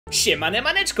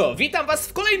Siemaneczko, witam was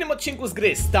w kolejnym odcinku z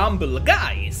gry Stumble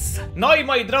Guys. No i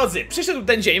moi drodzy, przyszedł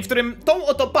ten dzień, w którym tą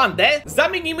oto pandę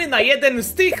zamienimy na jeden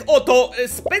z tych oto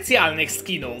specjalnych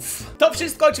skinów. To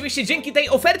wszystko oczywiście dzięki tej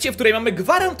ofercie, w której mamy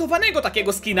gwarantowanego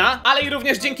takiego skina, ale i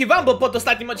również dzięki wam, bo pod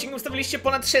ostatnim odcinkiem stawiliście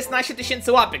ponad 16 000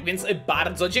 łapek, więc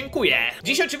bardzo dziękuję.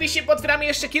 Dziś oczywiście potwieramy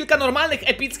jeszcze kilka normalnych,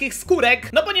 epickich skórek,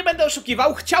 no bo nie będę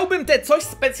oszukiwał, chciałbym te coś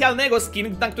specjalnego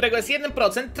skin, na którego jest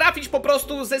 1%, trafić po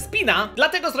prostu ze spina,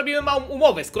 dlatego zrobimy małą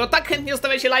umowę. Skoro tak chętnie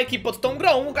zostawiacie lajki pod tą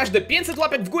grą, każde 500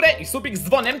 łapek w górę i subik z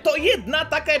dzwonem, to jedna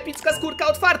taka epicka skórka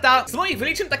otwarta. Z moich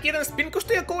wyliczeń taki jeden spin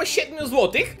kosztuje około 7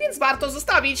 zł, więc warto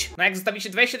zostawić. No jak zostawicie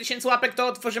 20 000 łapek, to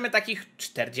otworzymy takich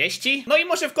 40. No i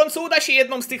może w końcu uda się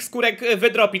jedną z tych skórek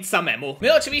wydropić samemu.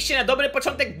 My oczywiście na dobry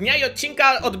początek dnia i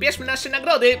odcinka odbierzmy nasze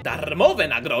nagrody. Darmowe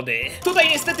nagrody. Tutaj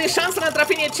niestety szansa na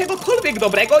trafienie czegokolwiek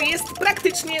dobrego jest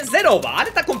praktycznie zerowa,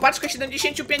 ale taką paczkę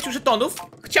 75 żetonów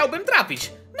chciałbym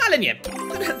trafić. No ale nie,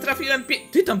 trafiłem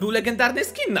Ty, tam był legendarny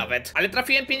skin nawet. Ale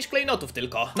trafiłem 5 klejnotów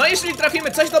tylko. No jeżeli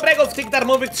trafimy coś dobrego w tych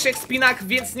darmowych 3 spinach,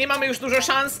 więc nie mamy już dużo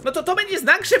szans, no to będzie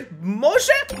znak, że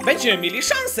może będziemy mieli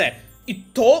szansę. I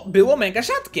to było mega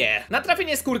rzadkie. Na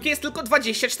trafienie skórki jest tylko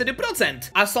 24%.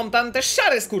 A są tam też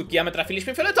szare skórki, a my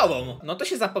trafiliśmy fioletową. No to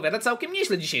się zapowiada całkiem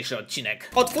nieźle dzisiejszy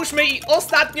odcinek. Otwórzmy i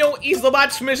ostatnią i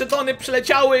zobaczmy, że żetony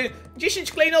przyleciały.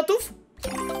 10 klejnotów?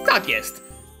 Tak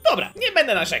jest. Dobra, nie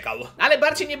będę narzekał. Ale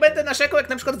bardziej nie będę narzekał, jak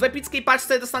na przykład w epickiej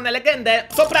paczce dostanę legendę.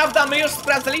 Co prawda my już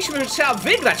sprawdzaliśmy, że trzeba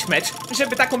wygrać mecz,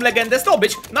 żeby taką legendę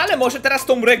zdobyć. No ale może teraz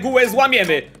tą regułę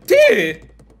złamiemy. Ty!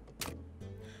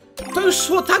 To już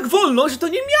szło tak wolno, że to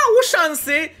nie miało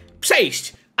szansy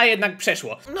przejść. A jednak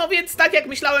przeszło. No więc tak jak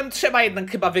myślałem, trzeba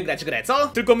jednak chyba wygrać grę, co?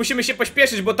 Tylko musimy się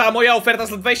pośpieszyć, bo ta moja oferta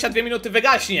za 22 minuty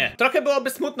wygaśnie. Trochę byłoby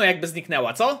smutno, jakby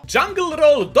zniknęła, co? Jungle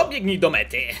Roll, dobiegnij do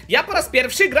mety. Ja po raz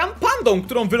pierwszy gram pandą,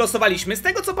 którą wylosowaliśmy. Z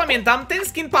tego co pamiętam, ten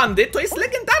skin pandy to jest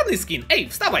legendarny skin. Ej,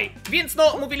 wstawaj. Więc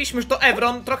no, mówiliśmy, że to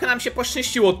Evron, trochę nam się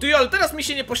poszczęściło. Ty, ale teraz mi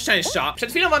się nie poszczęścia. Przed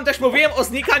chwilą wam też mówiłem o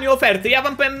znikaniu oferty. Ja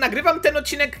wam powiem, nagrywam ten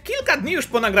odcinek kilka dni już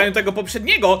po nagraniu tego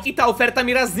poprzedniego i ta oferta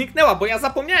mi raz zniknęła, bo ja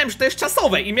zapomniałem, że to jest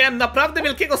czasowe i miałem naprawdę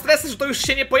wielkiego stresu, że to już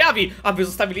się nie pojawi, a wy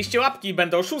zostawiliście łapki i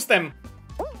będę oszustem.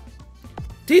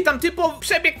 Ty, tam typo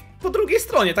przebieg po drugiej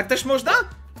stronie, tak też można?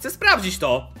 Chcę sprawdzić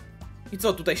to. I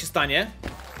co tutaj się stanie?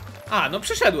 A, no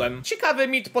przeszedłem. Ciekawy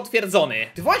mit potwierdzony.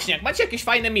 Ty właśnie, jak macie jakieś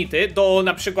fajne mity do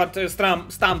na przykład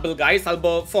Stumble Guys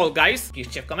albo Fall Guys,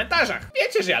 piszcie w komentarzach.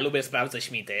 Wiecie, że ja lubię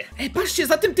sprawdzać mity. Ej, patrzcie,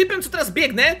 za tym typem, co teraz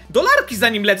biegnę, dolarki za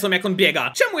nim lecą, jak on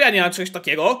biega. Czemu ja nie mam czegoś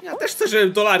takiego? Ja też chcę,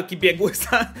 żeby dolarki biegły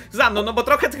za mną, no bo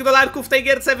trochę tych dolarków w tej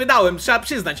gierce wydałem, trzeba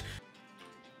przyznać.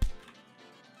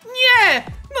 Nie!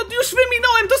 No już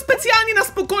wyminąłem to specjalnie na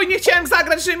spokojnie, chciałem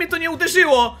zagrać, żeby mnie to nie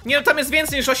uderzyło. Nie, no tam jest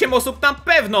więcej niż 8 osób, na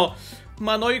pewno.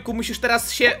 Manojku, musisz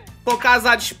teraz się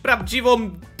pokazać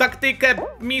prawdziwą taktykę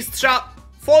mistrza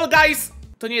Fall Guys.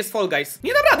 To nie jest Fall Guys.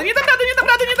 Nie dam rady, nie dam rady, nie dam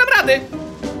rady, nie dam rady.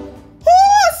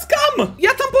 O, skam! Ja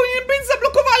tam powinien być,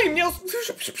 zablokowali mnie.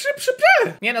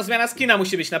 Nie no, zmiana skina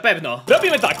musi być na pewno.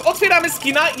 Robimy tak, otwieramy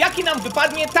skina, jaki nam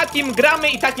wypadnie, takim gramy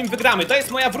i takim wygramy. To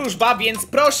jest moja wróżba, więc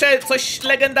proszę coś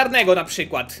legendarnego na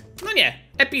przykład. No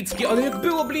nie. Epicki, ale jak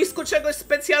było blisko czegoś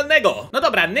specjalnego. No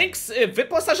dobra, Nyx,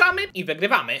 wyposażamy i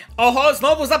wygrywamy. Oho,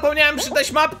 znowu zapomniałem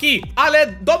przeczytać mapki, ale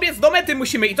dobiec do mety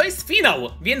musimy i to jest finał.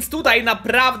 Więc tutaj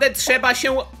naprawdę trzeba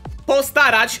się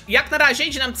postarać. Jak na razie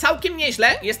idzie nam całkiem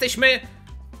nieźle. Jesteśmy...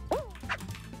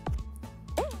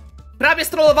 Prawie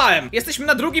strollowałem. Jesteśmy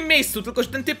na drugim miejscu, tylko że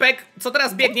ten typek, co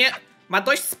teraz biegnie, ma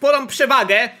dość sporą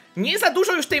przewagę. Nie za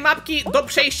dużo już tej mapki do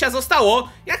przejścia zostało.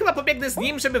 Ja chyba pobiegnę z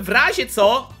nim, żeby w razie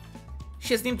co...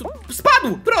 się z nim tu...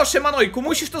 Spadł! Proszę, Manojku,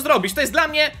 musisz to zrobić. To jest dla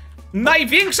mnie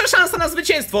największa szansa na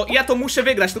zwycięstwo. I ja to muszę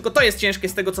wygrać, tylko to jest ciężkie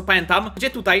z tego, co pamiętam. Gdzie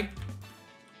tutaj?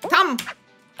 Tam!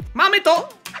 Mamy to!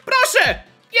 Proszę!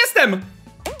 Jestem!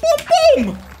 Pum,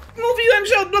 pum! Mówiłem,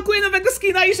 że odblokuję nowego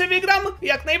skina i że wygram.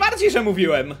 Jak najbardziej, że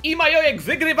mówiłem. I Manoyek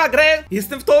wygrywa grę.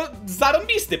 Jestem w to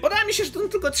zarąbisty. Podoba mi się, że to są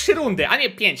tylko 3 rundy, a nie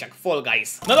 5 jak Fall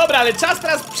Guys. No dobra, ale czas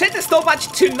teraz przetestować,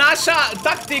 czy nasza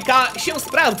taktyka się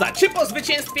sprawdza. Czy po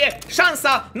zwycięstwie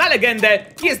szansa na legendę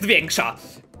jest większa.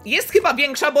 Jest chyba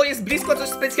większa, bo jest blisko coś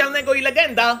specjalnego i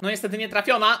legenda. No niestety nie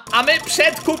trafiona. A my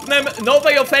przed kupnem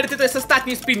nowej oferty, to jest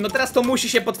ostatni spin. No teraz to musi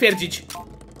się potwierdzić.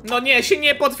 No nie, się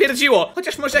nie potwierdziło.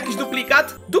 Chociaż może jakiś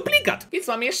duplikat? Duplikat! Więc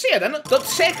mamy jeszcze jeden. Do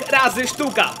 3 razy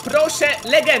sztuka. Proszę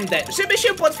legendę, żeby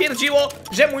się potwierdziło,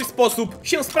 że mój sposób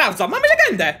się sprawdza. Mamy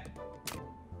legendę!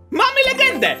 Mamy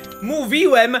legendę!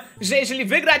 Mówiłem, że jeżeli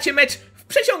wygracie mecz w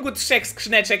W przeciągu 3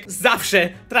 skrzyneczek zawsze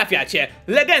trafiacie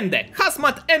legendę.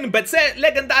 Hazmat NBC,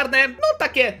 legendarne, no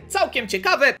takie całkiem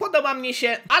ciekawe, podoba mnie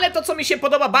się, ale to co mi się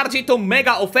podoba bardziej to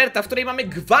mega oferta, w której mamy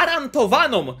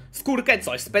gwarantowaną skórkę,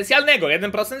 coś specjalnego,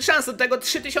 1% szans do tego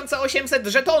 3800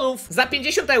 żetonów, za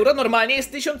 50 euro normalnie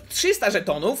jest 1300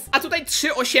 żetonów, a tutaj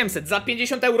 3800 za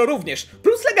 50 euro również,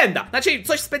 plus legenda, znaczy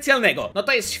coś specjalnego, no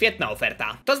to jest świetna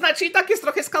oferta. To znaczy i tak jest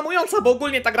trochę skamująca, bo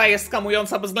ogólnie ta gra jest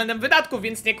skamująca pod względem wydatków,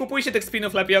 więc nie kupujcie tych spinów,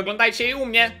 lepiej oglądajcie je u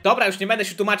mnie. Dobra, już nie będę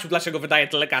się tłumaczył, dlaczego wydaję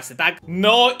tyle kasy, tak?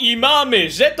 No i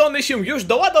mamy, żetony się już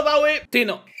doładowały. Ty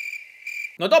no.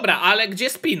 No dobra, ale gdzie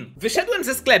spin? Wyszedłem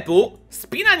ze sklepu,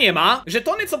 spina nie ma,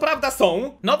 żetony co prawda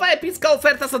są, nowa epicka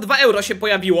oferta za 2 euro się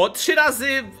pojawiło, 3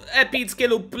 razy epickie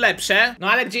lub lepsze,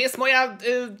 no ale gdzie jest moja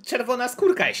czerwona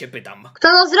skórka, ja się pytam. Kto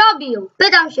to zrobił?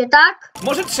 Pytam się, tak?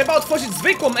 Może trzeba otworzyć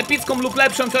zwykłą, epicką lub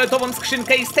lepszą fioletową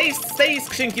skrzynkę i z tej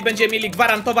skrzynki będziemy mieli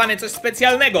gwarantowane coś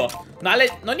specjalnego. No ale,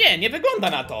 no nie wygląda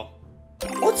na to.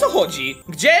 O co chodzi?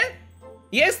 Gdzie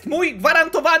jest mój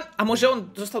gwarantowany... A może on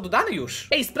został dodany już?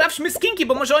 Ej, sprawdźmy skinki,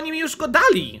 bo może oni mi już go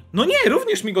dali. No nie,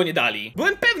 również mi go nie dali.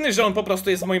 Byłem pewny, że on po prostu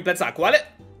jest w moim plecaku, ale...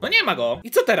 No nie ma go.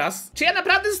 I co teraz? Czy ja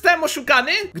naprawdę zostałem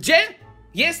oszukany? Gdzie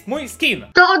jest mój skin?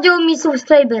 To odjął mi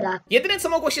subskrybera. Jedyne co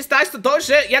mogło się stać to,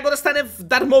 że ja go dostanę w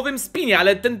darmowym spinie,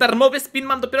 ale ten darmowy spin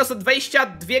mam dopiero za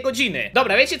 22 godziny.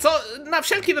 Dobra, wiecie co? Na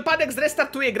wszelki wypadek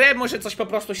zrestartuję grę, może coś po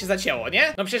prostu się zacięło,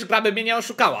 nie? No przecież gra by mnie nie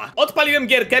oszukała. Odpaliłem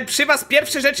gierkę, przy was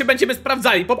pierwsze rzeczy będziemy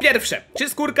sprawdzali. Po pierwsze, czy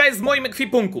skórka jest w moim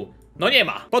ekwipunku? No nie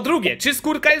ma. Po drugie, czy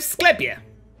skórka jest w sklepie?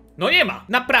 No nie ma.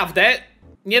 Naprawdę...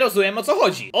 Nie rozumiem o co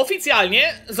chodzi.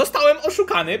 Oficjalnie zostałem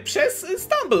oszukany przez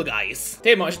Stumble Guys.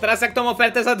 Ty, może teraz jak tą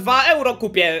ofertę za 2 euro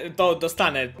kupię, to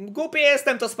dostanę. Głupi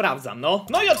jestem, to sprawdzam, no.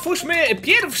 No i otwórzmy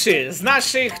pierwszy z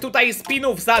naszych tutaj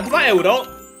spinów za 2 euro.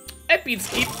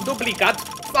 Epicki duplikat.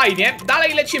 Fajnie.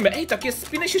 Dalej lecimy. Ej, takie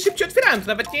spiny się szybciej otwierają. To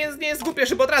nawet nie jest głupie,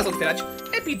 żeby od razu otwierać.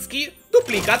 Epicki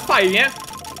duplikat. Fajnie.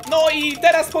 No i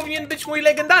teraz powinien być mój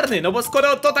legendarny, no bo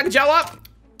skoro to tak działa...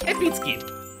 Epicki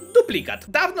duplikat.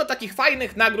 Dawno takich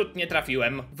fajnych nagród nie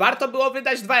trafiłem. Warto było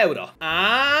wydać 2 euro.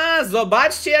 A,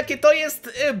 zobaczcie jakie to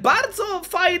jest bardzo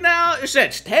fajna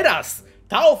rzecz. Teraz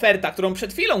ta oferta, którą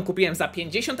przed chwilą kupiłem za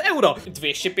 50 euro,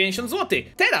 250 zł,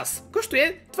 teraz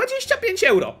kosztuje 25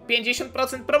 euro,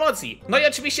 50% promocji. No i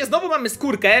oczywiście znowu mamy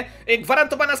skórkę,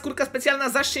 gwarantowana skórka specjalna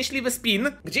za szczęśliwy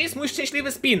spin. Gdzie jest mój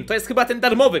szczęśliwy spin? To jest chyba ten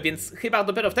darmowy, więc chyba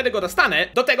dopiero wtedy go dostanę.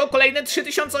 Do tego kolejne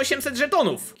 3800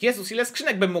 żetonów. Jezus, ile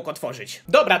skrzynek bym mógł otworzyć.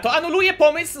 Dobra, to anuluję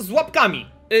pomysł z łapkami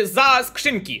za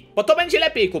skrzynki, bo to będzie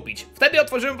lepiej kupić. Wtedy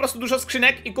otworzymy po prostu dużo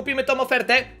skrzynek i kupimy tą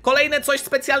ofertę. Kolejne coś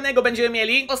specjalnego będziemy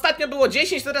mieli. Ostatnio było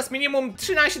 10, teraz minimum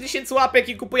 13 000 łapek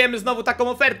i kupujemy znowu taką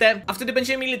ofertę. A wtedy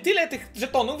będziemy mieli tyle tych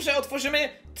żetonów, że otworzymy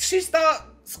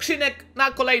 300 skrzynek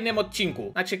na kolejnym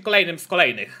odcinku. Znaczy kolejnym z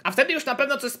kolejnych. A wtedy już na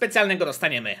pewno coś specjalnego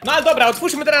dostaniemy. No ale dobra,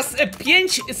 otwórzmy teraz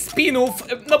 5 spinów.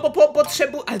 No bo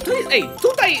potrzebu... Ale to jest... Ej,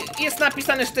 tutaj jest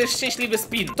napisane, że to jest szczęśliwy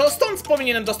spin. To stąd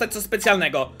powinienem dostać coś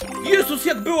specjalnego. Jezus,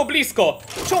 jak było blisko.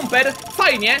 Chomper,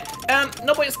 fajnie.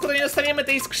 No bo skoro nie dostaniemy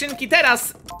tej skrzynki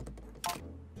teraz...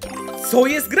 Co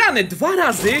jest grane? 2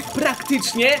 razy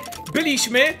praktycznie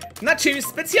byliśmy na czymś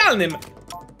specjalnym.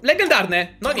 Legendarne,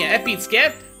 no nie,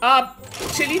 epickie.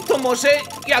 Czyli to może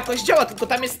jakoś działa, tylko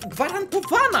tam jest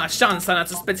gwarantowana szansa na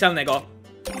coś specjalnego.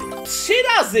 3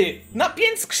 razy na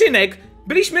 5 skrzynek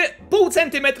byliśmy pół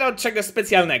centymetra od czegoś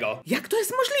specjalnego. Jak to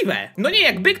jest możliwe? No nie,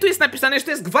 jakby tu jest napisane, że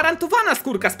to jest gwarantowana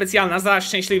skórka specjalna za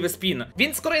szczęśliwy spin.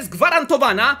 Więc skoro jest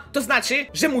gwarantowana, to znaczy,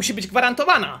 że musi być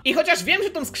gwarantowana. I chociaż wiem, że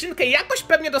tą skrzynkę jakoś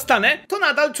pewnie dostanę, to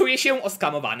nadal czuję się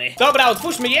oskamowany. Dobra,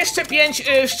 otwórzmy jeszcze 5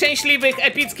 szczęśliwych,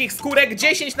 epickich skórek.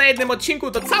 10 na jednym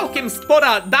odcinku to całkiem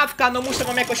spora dawka. No muszę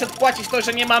wam jakoś odpłacić to,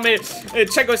 że nie mamy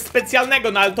czegoś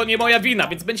specjalnego, no ale to nie moja wina,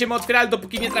 więc będziemy otwierali,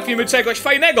 dopóki nie trafimy czegoś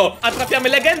fajnego. A trafiamy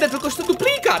legendę, tylko że to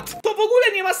duplikat. To w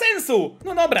ogóle nie ma sensu.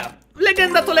 No dobra,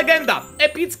 legenda to legenda.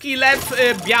 Epicki lew,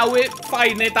 biały,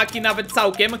 fajny, taki nawet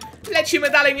całkiem. Lecimy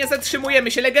dalej, nie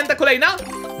zatrzymujemy się. Legenda kolejna?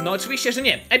 No oczywiście, że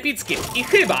nie. Epicki. I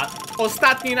chyba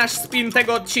ostatni nasz spin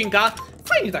tego odcinka.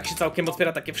 Fajnie tak się całkiem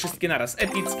otwiera takie wszystkie naraz,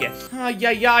 epickie.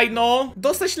 Ajajaj, no.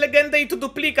 Dostać legendę i to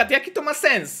duplikat, jaki to ma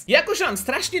sens? Jako, że mam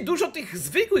strasznie dużo tych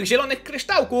zwykłych zielonych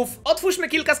kryształków, otwórzmy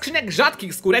kilka skrzynek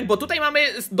rzadkich skórek, bo tutaj mamy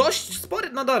dość spory,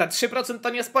 no dobra, 3% to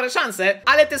nie spore szanse,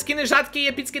 ale te skiny rzadkie i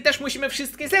epickie też musimy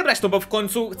wszystkie zebrać, no bo w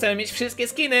końcu chcemy mieć wszystkie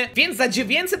skiny, więc za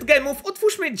 900 gemów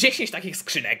otwórzmy 10 takich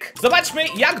skrzynek. Zobaczmy,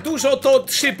 jak dużo to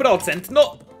 3%,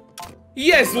 no...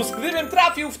 Jezus, gdybym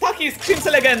trafił w takiej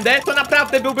skrzynce legendę, to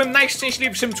naprawdę byłbym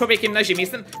najszczęśliwszym człowiekiem na ziemi.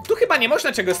 Tu chyba nie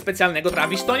można czegoś specjalnego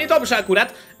trafić, to niedobrze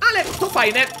akurat, ale to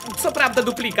fajne, co prawda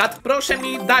duplikat. Proszę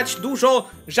mi dać dużo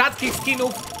rzadkich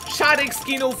skinów, szarych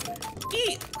skinów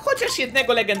i chociaż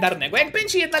jednego legendarnego. Jak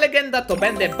będzie jedna legenda, to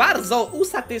będę bardzo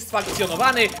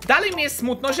usatysfakcjonowany. Dalej mi jest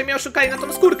smutno, że mnie oszukali na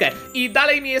tą skórkę i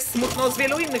dalej mi jest smutno z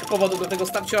wielu innych powodów, do tego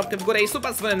stawcie łapkę w górę i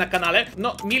suba dzwonię na kanale.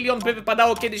 No, 1 000 000 by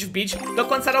wypadało kiedyś wbić. Do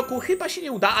końca roku chyba się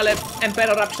nie uda, ale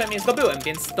Emperora przynajmniej zdobyłem,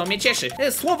 więc to mnie cieszy.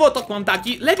 Słowotok mam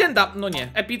taki, legenda, no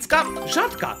nie, epicka,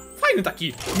 rzadka. Fajny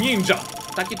taki ninja.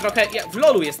 Taki trochę, w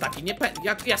LoLu jest taki, nie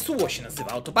jak Yasuo się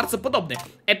nazywał, to bardzo podobny.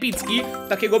 Epicki,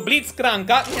 takiego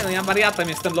blitzcranka. Nie no, ja wariatem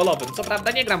jestem lolowym. Co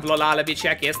prawda nie gram w LoLa, ale wiecie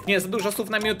jak jest. Nie, za dużo słów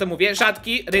na minutę mówię.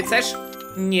 Rzadki, rycerz.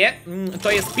 Nie,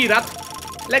 to jest pirat.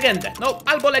 Legendę. No,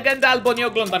 albo legendę, albo nie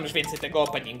oglądam już więcej tego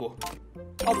openingu.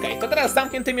 Okej, to teraz z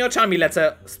zamkniętymi oczami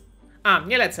lecę. A,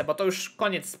 nie lecę, bo to już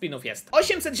koniec spinów jest.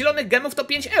 800 zielonych gemów to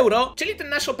 5 euro, czyli ten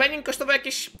nasz opening kosztował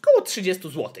jakieś około 30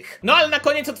 zł. No ale na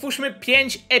koniec otwórzmy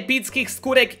 5 epickich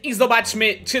skórek i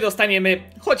zobaczmy, czy dostaniemy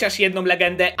chociaż jedną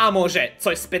legendę, a może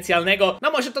coś specjalnego.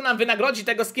 No może to nam wynagrodzi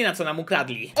tego skina, co nam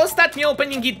ukradli. Ostatnie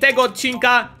openingi tego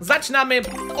odcinka zaczynamy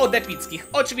od epickich.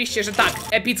 Oczywiście, że tak,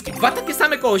 epicki. 2 takie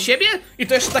same koło siebie i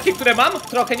to jeszcze takie, które mam?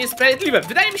 Trochę niesprawiedliwe.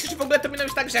 Wydaje mi się, że w ogóle to powinno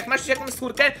być tak, że jak masz już jakąś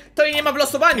skórkę, to jej nie ma w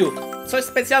losowaniu. Coś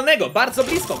specjalnego. Bardzo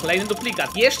blisko, kolejny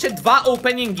duplikat. Jeszcze 2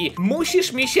 openingi.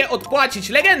 Musisz mi się odpłacić.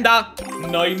 Legenda!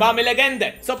 No i mamy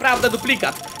legendę. Co prawda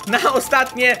duplikat. Na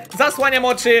ostatnie zasłaniam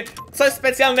oczy. Coś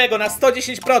specjalnego na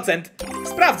 110%.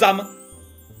 Sprawdzam.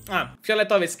 A,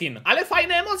 fioletowy skin. Ale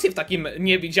fajne emocje w takim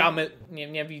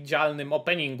niewidzialnym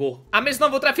openingu. A my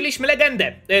znowu trafiliśmy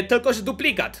legendę. Tylko że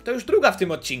duplikat. To już druga w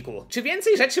tym odcinku. Czy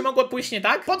więcej rzeczy mogło pójść nie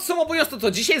tak? Podsumowując to,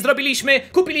 co dzisiaj zrobiliśmy,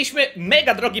 kupiliśmy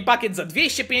mega drogi pakiet za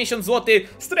 250 zł,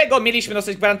 z którego mieliśmy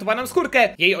dostać gwarantowaną skórkę.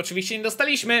 Jej oczywiście nie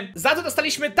dostaliśmy. Za to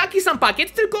dostaliśmy taki sam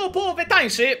pakiet, tylko o połowę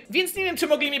tańszy. Więc nie wiem, czy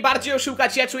mogli mi bardziej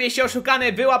oszukać. Ja czuję się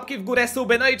oszukany. Wy łapki w górę,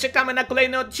 suby. No i czekamy na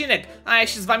kolejny odcinek. A ja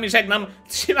się z wami żegnam.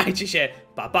 Trzymajcie się.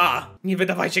 Pa, pa. Nie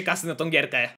wydawajcie kasy na tą gierkę.